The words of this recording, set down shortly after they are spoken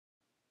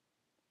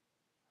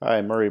Hi,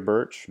 Murray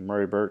Birch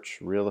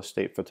Real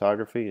Estate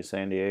Photography,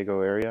 San Diego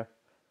area.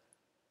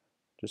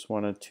 Just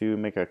wanted to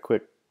make a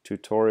quick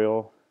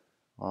tutorial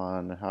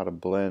on how to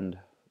blend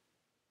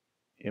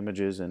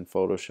images in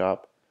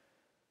Photoshop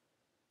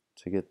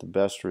to get the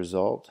best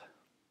result.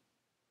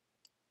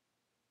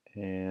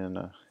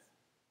 And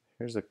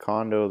here's a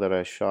condo that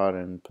I shot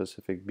in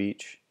Pacific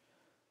Beach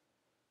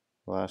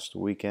last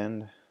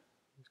weekend.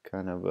 It's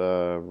kind of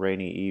a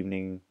rainy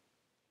evening,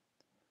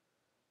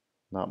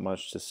 not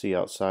much to see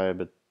outside,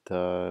 but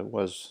it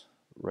was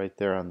right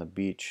there on the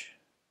beach.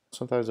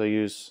 Sometimes I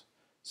use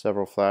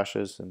several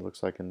flashes, and it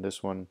looks like in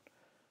this one,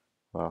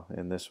 well,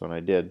 in this one I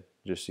did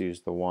just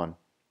use the one,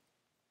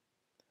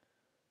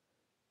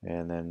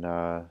 and then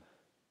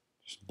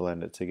just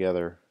blend it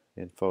together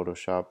in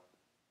Photoshop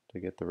to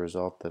get the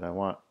result that I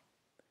want.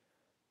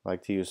 I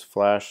like to use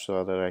flash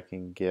so that I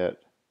can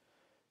get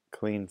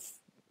clean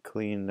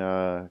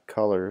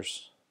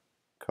colors,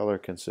 color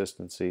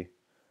consistency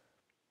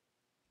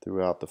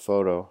throughout the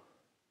photo.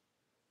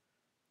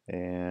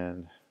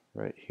 And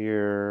right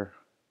here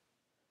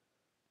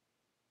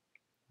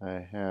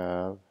I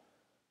have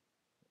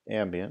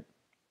ambient,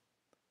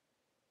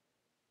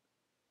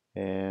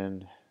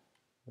 and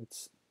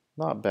it's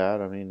not bad.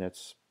 I mean,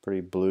 it's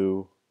pretty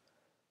blue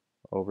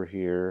over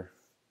here,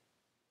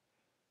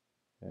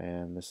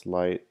 and this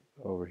light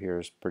over here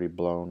is pretty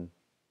blown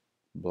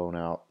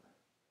out,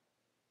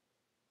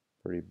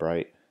 pretty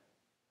bright.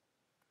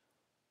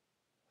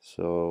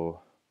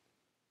 So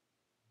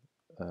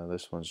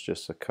this one's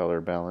just a color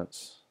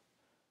balance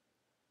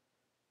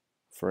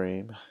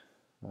frame,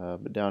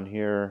 but down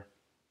here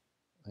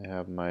I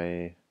have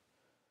my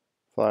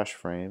flash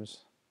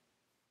frames,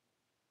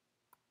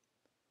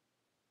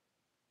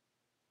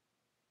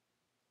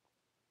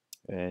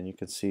 and you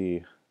can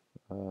see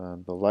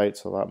the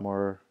light's a lot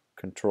more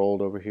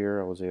controlled over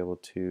here. I was able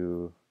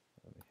to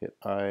hit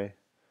I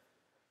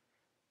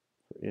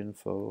for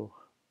info,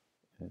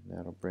 and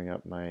that'll bring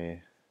up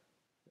my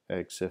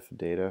EXIF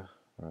data,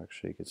 or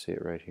actually you can see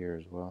it right here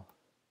as well.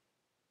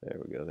 There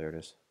we go, there it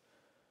is.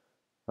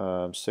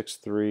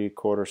 6.3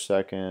 quarter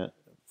second,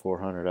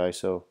 400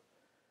 ISO,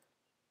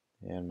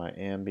 and my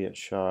ambient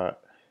shot,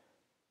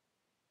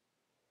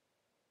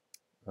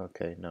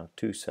 okay, no,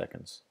 2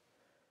 seconds,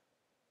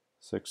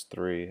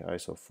 6.3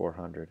 ISO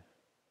 400.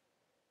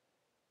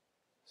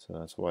 So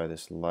that's why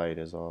this light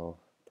is all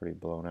pretty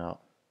blown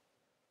out.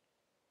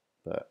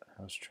 But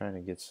I was trying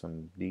to get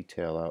some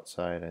detail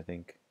outside, I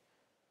think,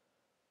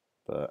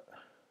 but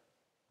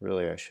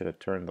really I should have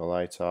turned the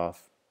lights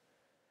off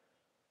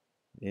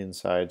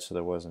inside so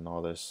there wasn't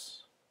all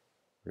this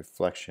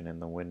reflection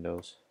in the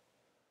windows.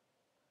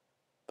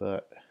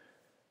 But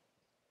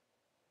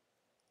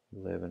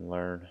live and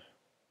learn.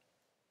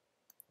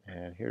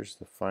 And here's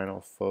the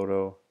final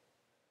photo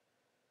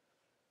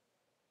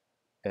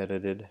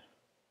edited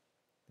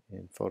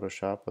in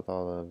Photoshop with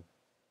all the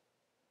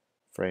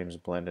frames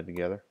blended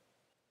together.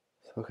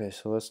 Okay,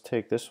 so let's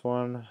take this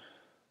one,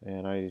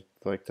 and I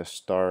like to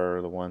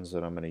star the ones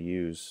that I'm going to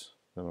use,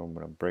 that I'm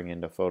going to bring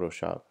into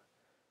Photoshop.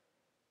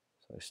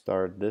 So I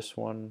starred this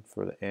one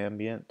for the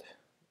ambient,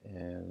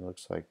 and it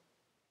looks like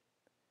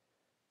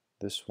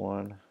this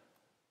one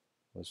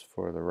was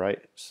for the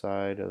right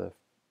side of the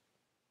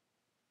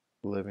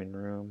living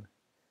room,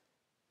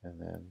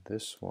 and then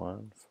this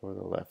one for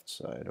the left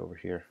side over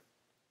here.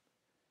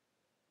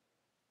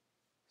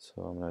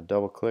 So I'm going to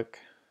double click,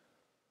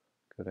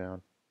 go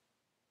down,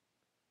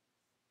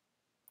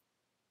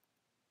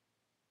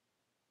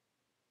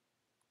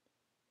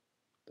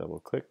 double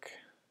click,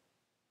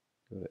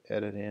 go to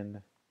edit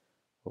in,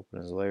 open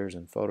as layers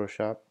in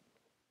Photoshop.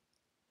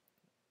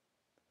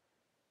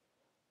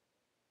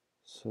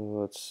 So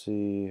let's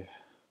see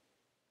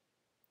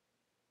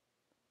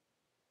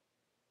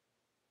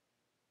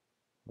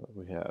what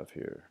we have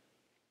here.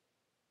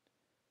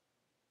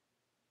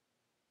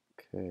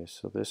 Okay,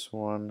 so this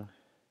one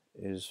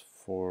is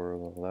for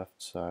the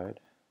left side.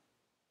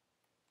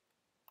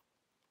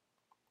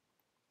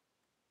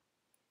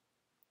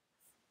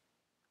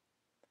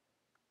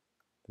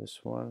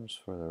 This one's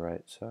for the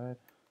right side.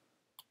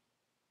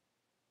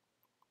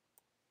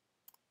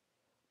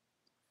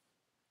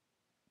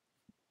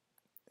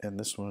 And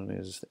this one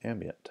is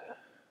ambient.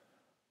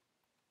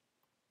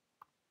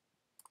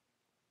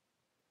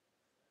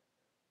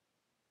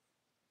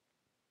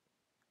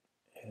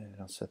 And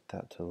I'll set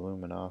that to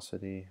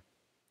luminosity.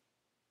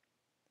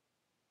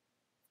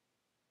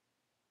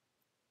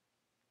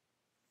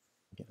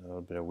 Get a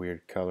little bit of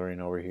weird coloring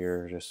over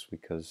here just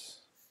because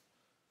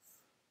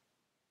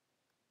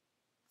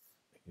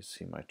you can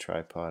see my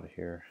tripod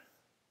here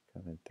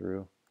coming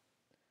through.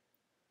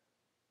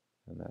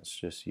 And that's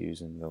just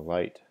using the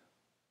light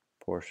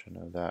portion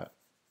of that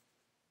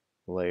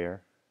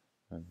layer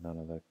and none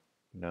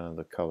of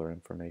the color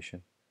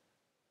information.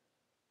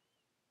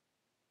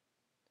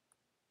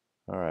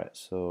 Alright,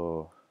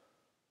 so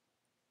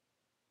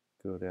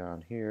go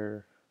down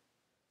here,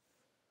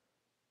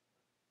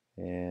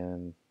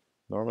 and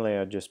normally I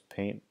would just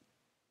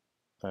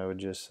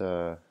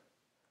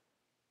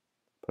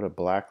put a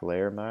black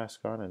layer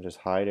mask on and just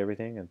hide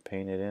everything and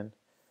paint it in.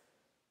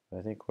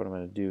 I think what I'm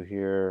going to do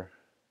here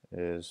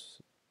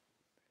is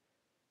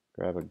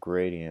grab a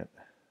gradient.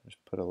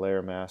 Just put a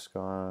layer mask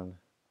on,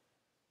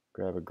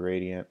 grab a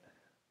gradient,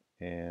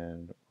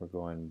 and we're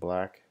going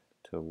black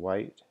to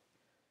white.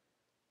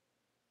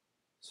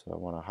 So I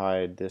want to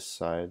hide this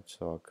side,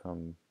 so I'll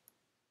come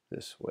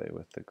this way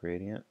with the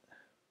gradient.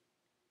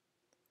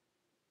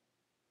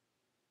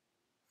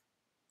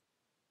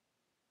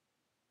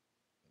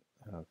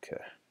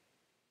 Okay.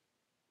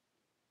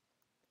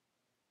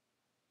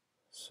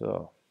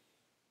 So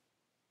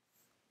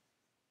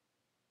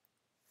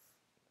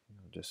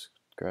I'll just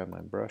grab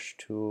my brush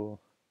tool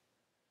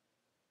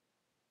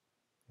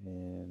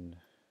and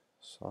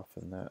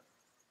soften that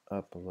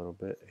up a little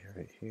bit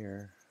right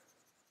here.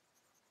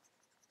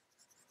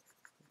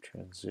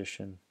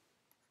 Transition.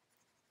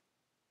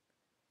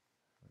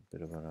 A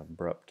bit of an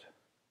abrupt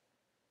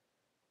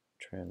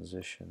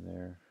transition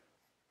there.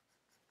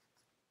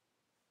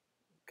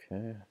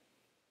 Okay.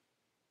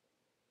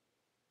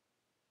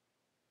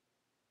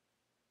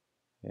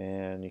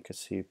 And you can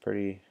see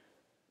pretty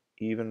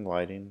even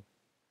lighting.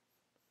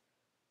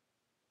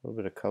 A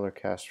little bit of color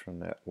cast from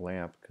that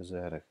lamp because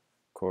it had a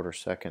 1/4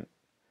 second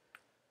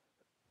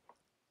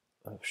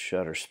of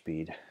shutter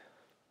speed,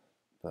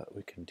 but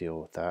we can deal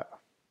with that.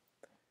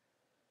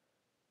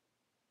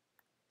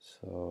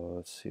 So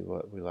let's see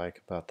what we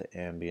like about the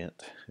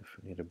ambient, if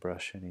we need to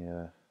brush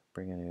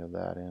bring any of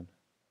that in.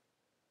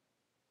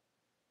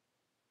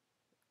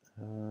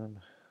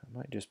 I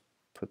might just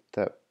put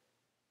that,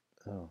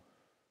 oh,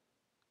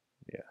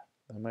 yeah,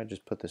 I might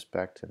just put this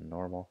back to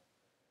normal.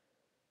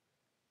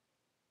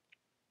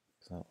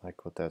 I don't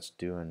like what that's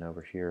doing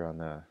over here on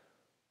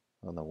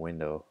the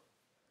window.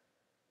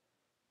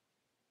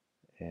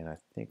 And I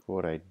think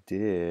what I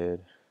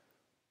did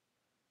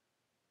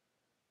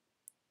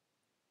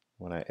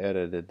when I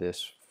edited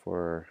this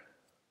for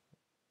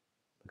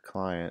the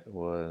client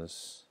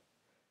was,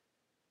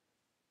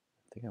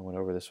 I think I went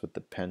over this with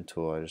the pen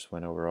tool. I just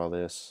went over all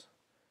this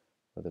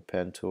with the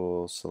pen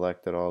tool,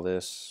 selected all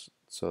this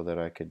so that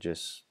I could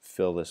just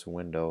fill this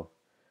window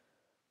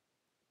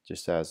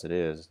just as it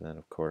is. Then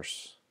of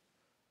course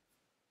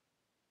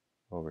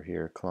over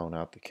here clone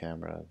out the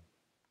camera,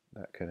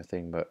 that kind of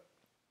thing. But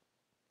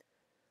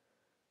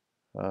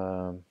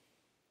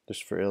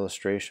just for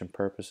illustration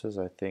purposes,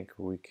 I think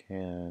we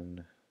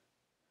can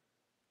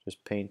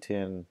just paint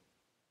in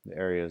the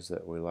areas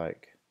that we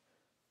like.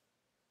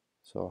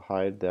 So I'll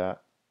hide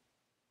that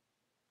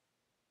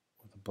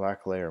with a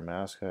black layer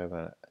mask. I have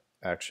an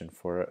action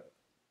for it.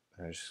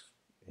 I just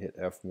hit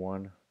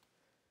F1,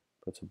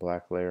 puts a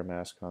black layer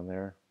mask on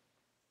there.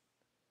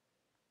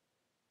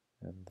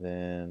 And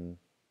then,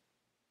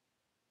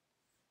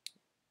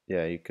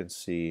 yeah, you can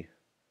see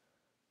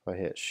if I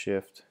hit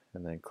Shift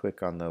and then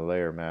click on the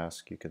layer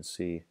mask, you can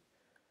see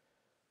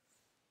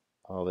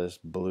all this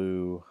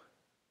blue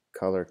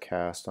color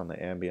cast on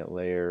the ambient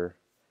layer.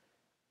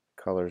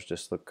 Colors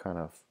just look kind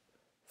of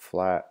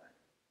flat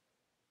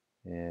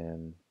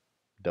and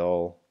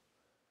dull.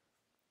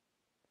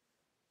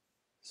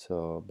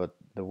 So, but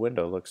the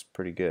window looks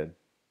pretty good.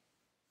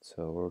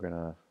 So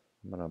I'm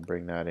gonna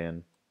bring that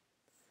in.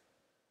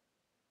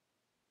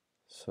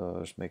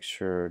 So just make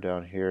sure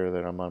down here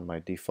that I'm on my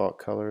default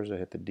colors. I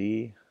hit the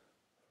D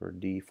for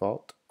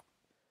default.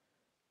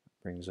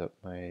 Brings up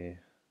my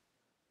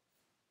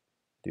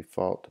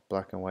default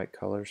black and white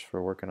colors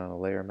for working on a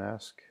layer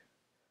mask.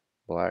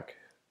 Black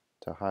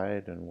to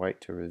hide and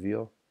white to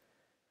reveal.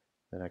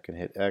 Then I can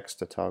hit X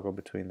to toggle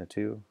between the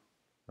two.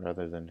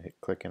 Rather than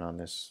clicking on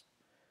this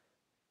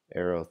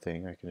arrow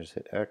thing, I can just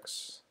hit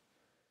X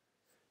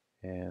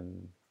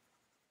and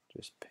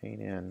just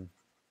paint in.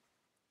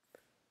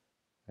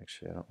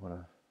 Actually, I don't want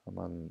to,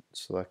 I'm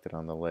selected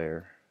on the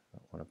layer. I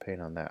don't want to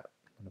paint on that.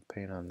 I'm going to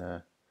paint on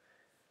the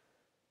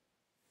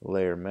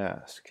layer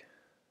mask.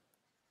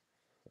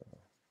 So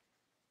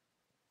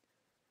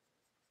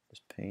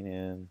just paint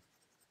in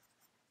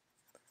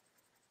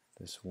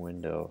this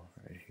window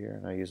right here,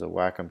 and I use a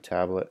Wacom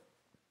tablet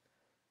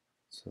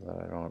so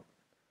that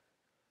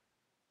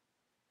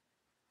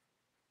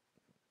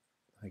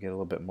I get a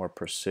little bit more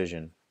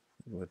precision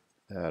with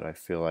that, I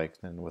feel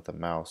like, than with a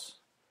mouse.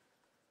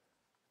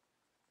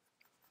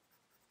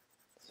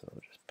 So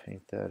just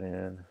paint that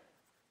in.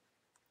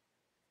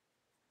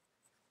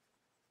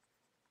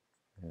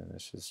 And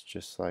this is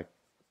just like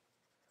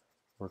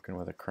working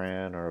with a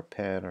crayon or a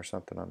pen or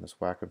something on this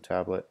Wacom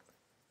tablet.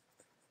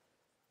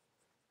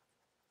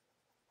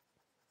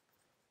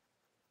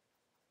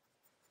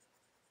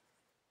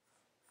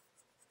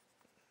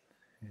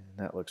 And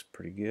that looks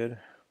pretty good.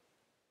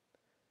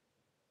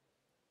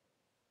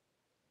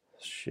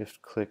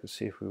 Shift click and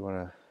see if we want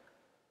to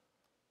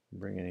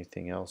bring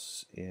anything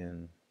else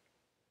in.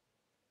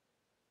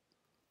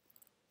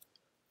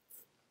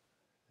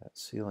 That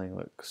ceiling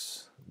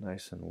looks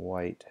nice and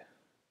white.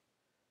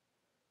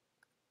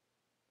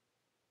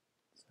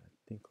 So I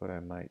think what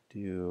I might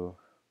do,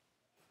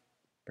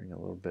 bring a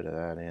little bit of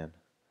that in.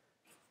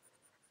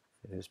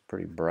 It is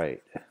pretty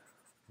bright,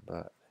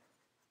 but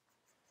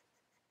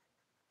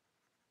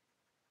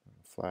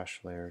flash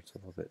layer. It's a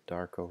little bit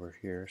dark over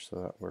here,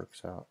 so that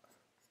works out.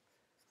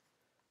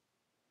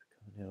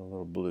 Coming in a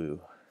little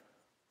blue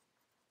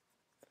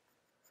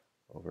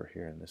over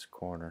here in this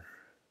corner.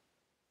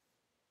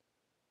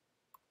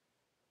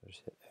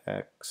 Just hit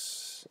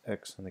X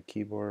on the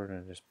keyboard,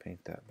 and just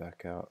paint that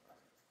back out.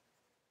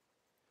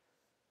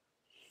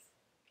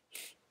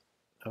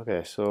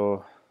 Okay,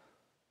 so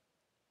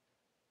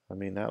I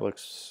mean that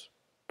looks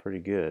pretty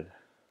good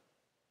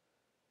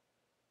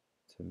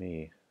to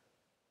me.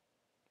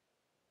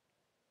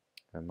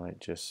 I might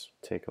just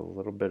take a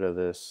little bit of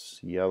this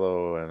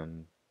yellow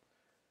and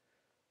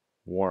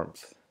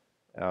warmth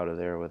out of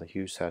there with a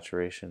hue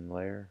saturation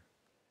layer.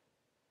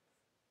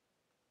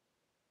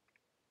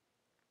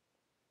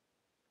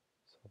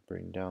 So I'll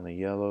bring down the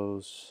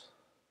yellows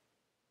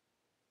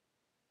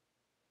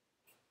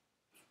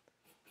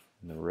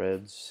and the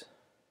reds.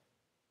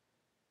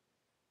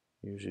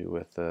 Usually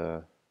with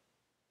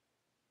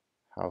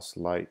house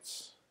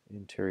lights,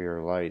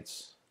 interior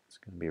lights, it's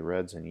going to be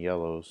reds and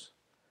yellows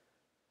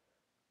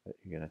that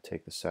you're going to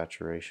take the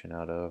saturation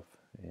out of,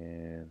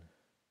 and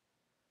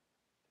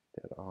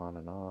that on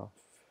and off.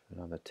 And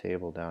on the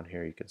table down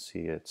here you can see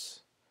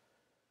it's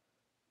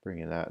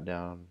bringing that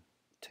down,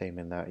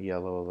 taming that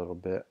yellow a little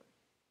bit.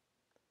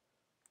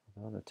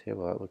 On the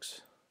table that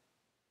looks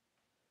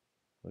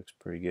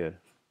pretty good.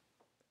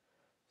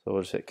 So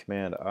we'll just hit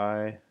Command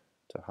I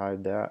to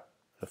hide that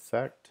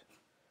effect,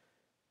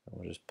 and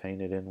we'll just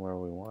paint it in where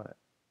we want it.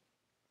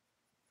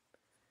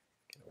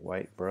 Get a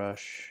white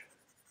brush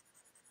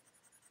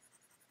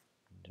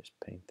and just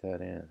paint that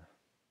in.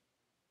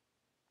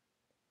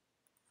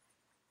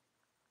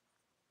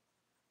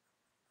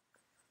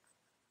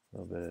 A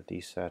little bit of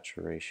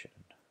desaturation.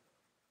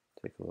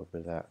 Take a little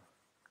bit of that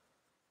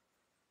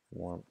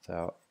warmth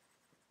out.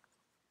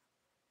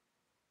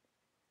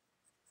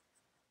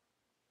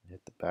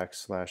 Hit the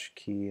backslash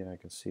key, and I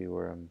can see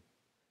where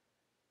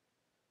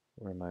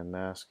my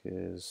mask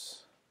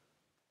is.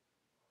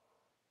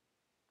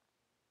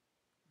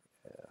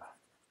 Yeah.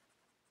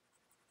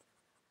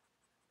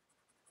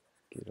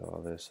 Get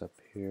all this up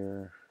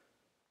here.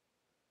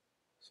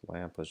 This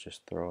lamp was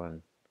just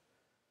throwing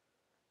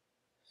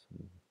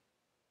some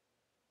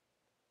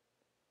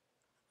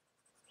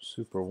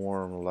super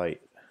warm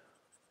light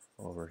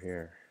over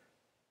here.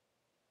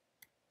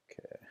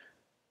 Okay.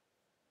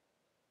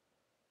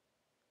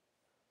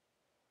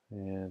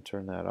 And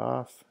turn that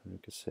off. You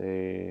can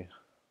see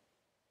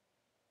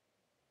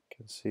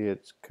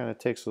it kind of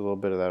takes a little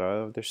bit of that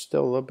out. There's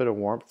still a little bit of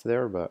warmth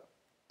there, but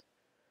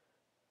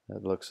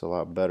it looks a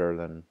lot better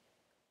than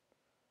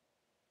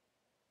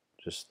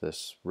just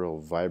this real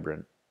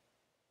vibrant,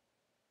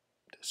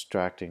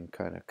 distracting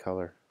kind of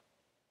color.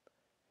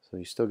 So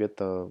you still get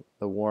the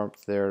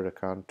warmth there to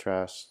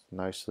contrast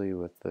nicely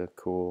with the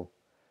cool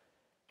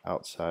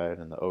outside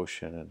and the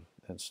ocean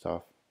and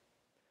stuff.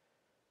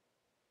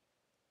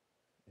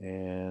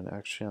 And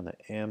actually on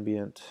the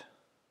ambient,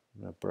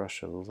 I'm going to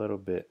brush a little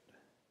bit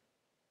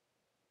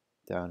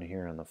down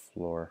here on the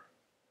floor.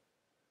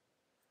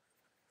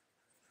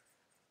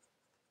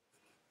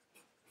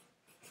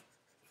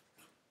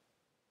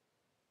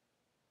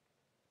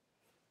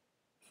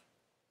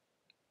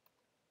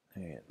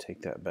 And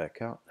take that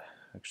back out.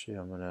 Actually,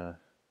 I'm going to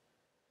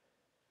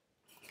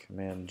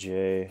Command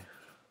J,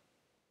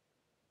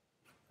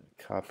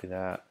 copy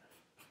that,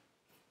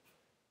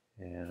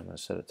 and I'm going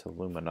to set it to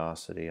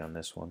luminosity on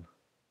this one.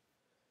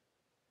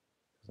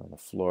 Because on the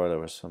floor there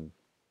was some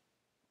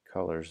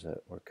colors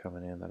that were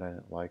coming in that I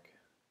didn't like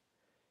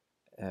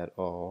at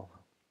all.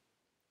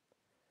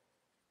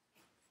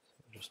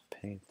 So just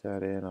paint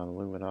that in on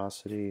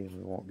luminosity, and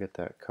we won't get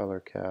that color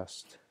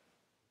cast.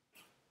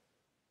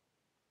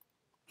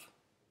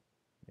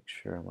 Make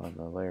sure I'm on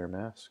the layer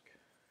mask.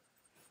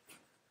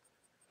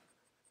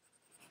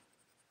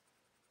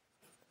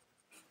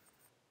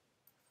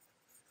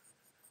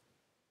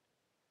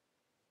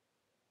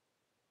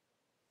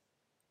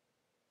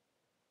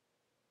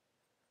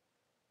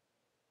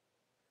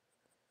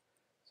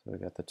 So we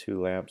got the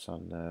two lamps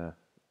on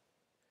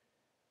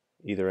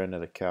either end of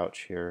the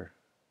couch here.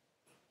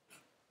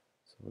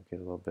 So we'll get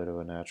a little bit of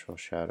a natural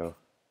shadow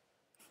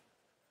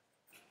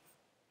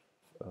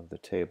of the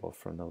table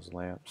from those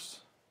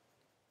lamps.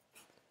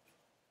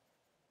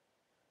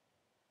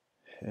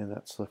 And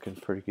that's looking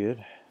pretty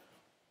good.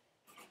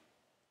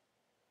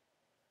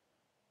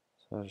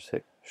 So I'll just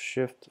hit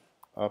Shift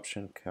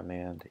Option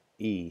Command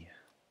E.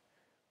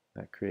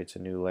 That creates a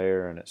new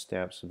layer, and it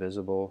stamps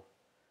visible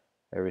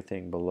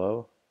everything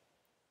below.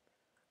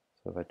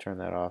 So if I turn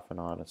that off and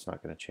on, it's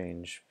not going to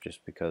change,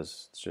 just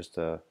because it's just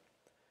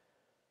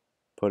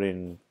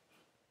putting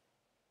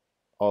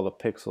all the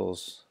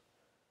pixels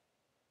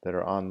that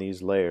are on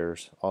these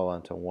layers all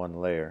onto one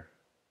layer.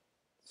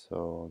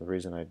 So the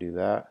reason I do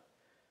that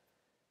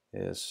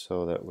is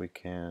so that we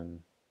can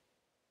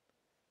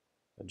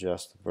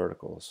adjust the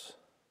verticals.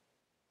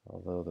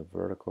 Although the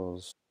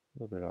verticals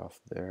a little bit off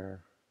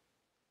there.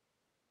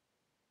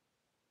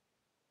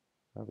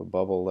 I have a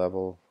bubble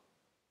level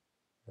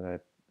that I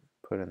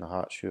put in the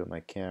hot shoe of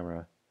my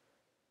camera,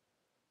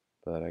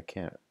 but I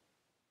can't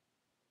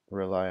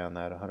rely on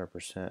that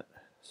 100%.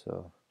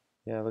 So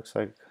yeah, it looks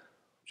like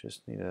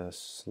just need a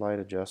slight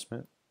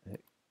adjustment.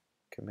 Hit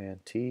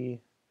Command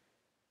T,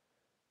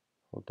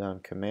 hold down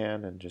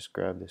Command, and just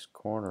grab this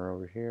corner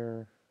over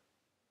here.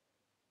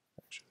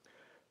 Actually,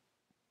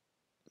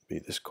 be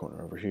this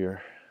corner over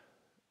here,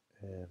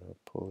 and we'll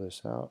pull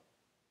this out.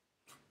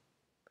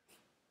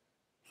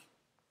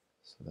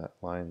 So that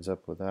lines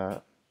up with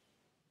that,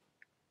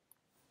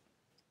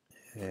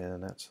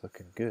 and that's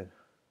looking good.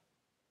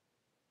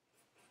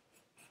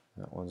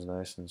 That one's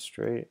nice and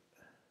straight,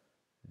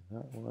 and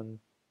that one,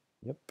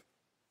 yep,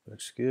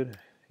 looks good.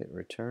 Hit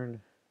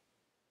return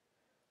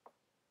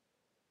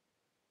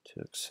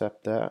to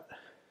accept that.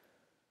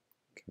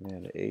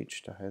 Command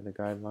H to hide the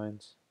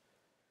guidelines.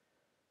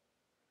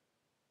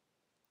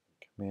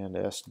 Command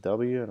SW,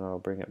 and I'll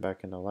bring it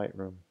back into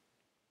Lightroom.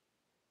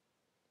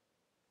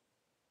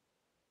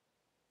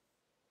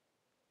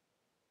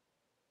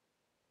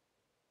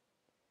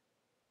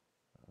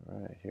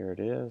 Alright, here it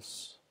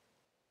is.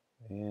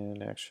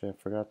 And actually I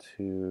forgot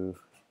to,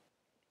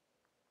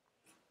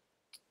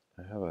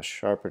 I have a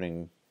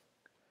sharpening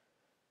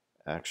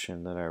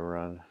action that I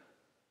run.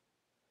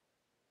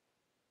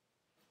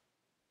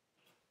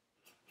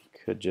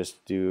 Could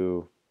just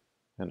do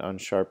an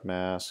unsharp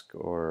mask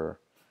or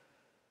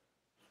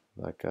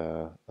like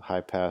a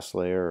high pass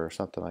layer or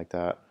something like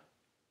that.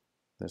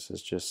 This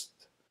is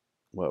just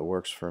what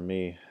works for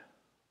me.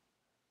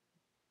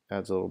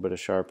 Adds a little bit of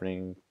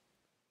sharpening,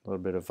 a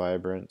little bit of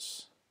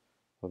vibrance,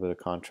 a little bit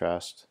of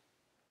contrast.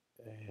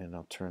 And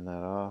I'll turn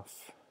that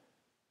off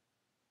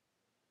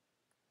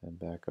and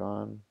back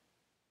on,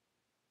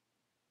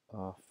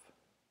 off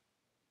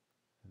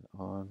and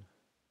on.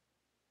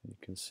 You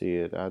can see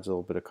it adds a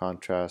little bit of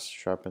contrast,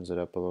 sharpens it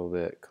up a little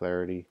bit,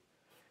 clarity,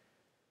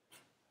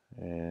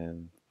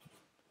 and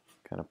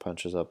kind of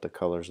punches up the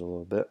colors a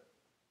little bit.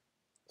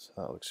 So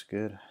that looks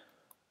good.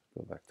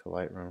 Go back to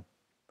Lightroom.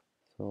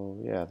 So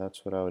yeah,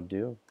 that's what I would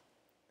do.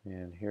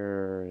 And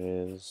here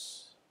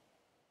is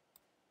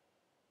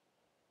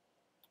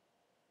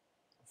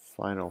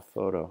final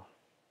photo.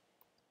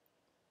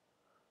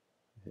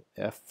 Hit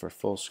F for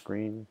full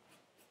screen.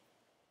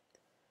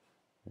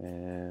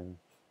 And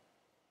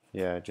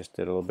yeah, I just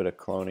did a little bit of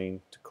cloning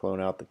to clone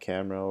out the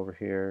camera over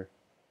here.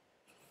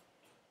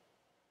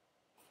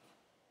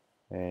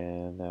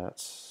 And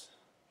that's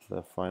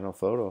the final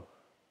photo.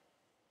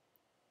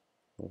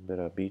 A little bit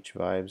of beach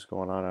vibes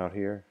going on out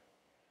here.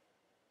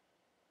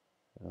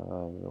 There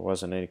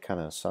wasn't any kind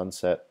of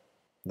sunset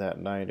that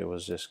night. It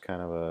was just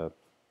kind of a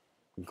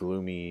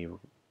gloomy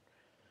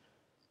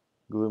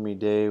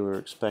day. We were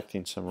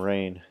expecting some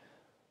rain.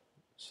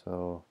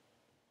 So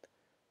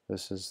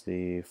this is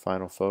the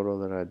final photo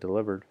that I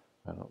delivered.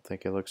 I don't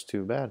think it looks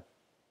too bad.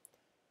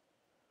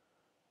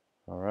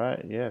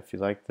 Alright, yeah, if you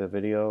liked the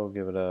video,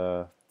 give it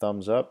a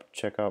thumbs up.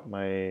 Check out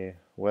my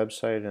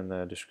website in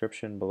the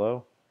description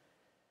below.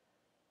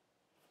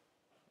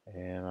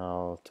 And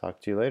I'll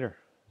talk to you later.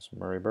 This is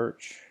Murray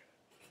Birch.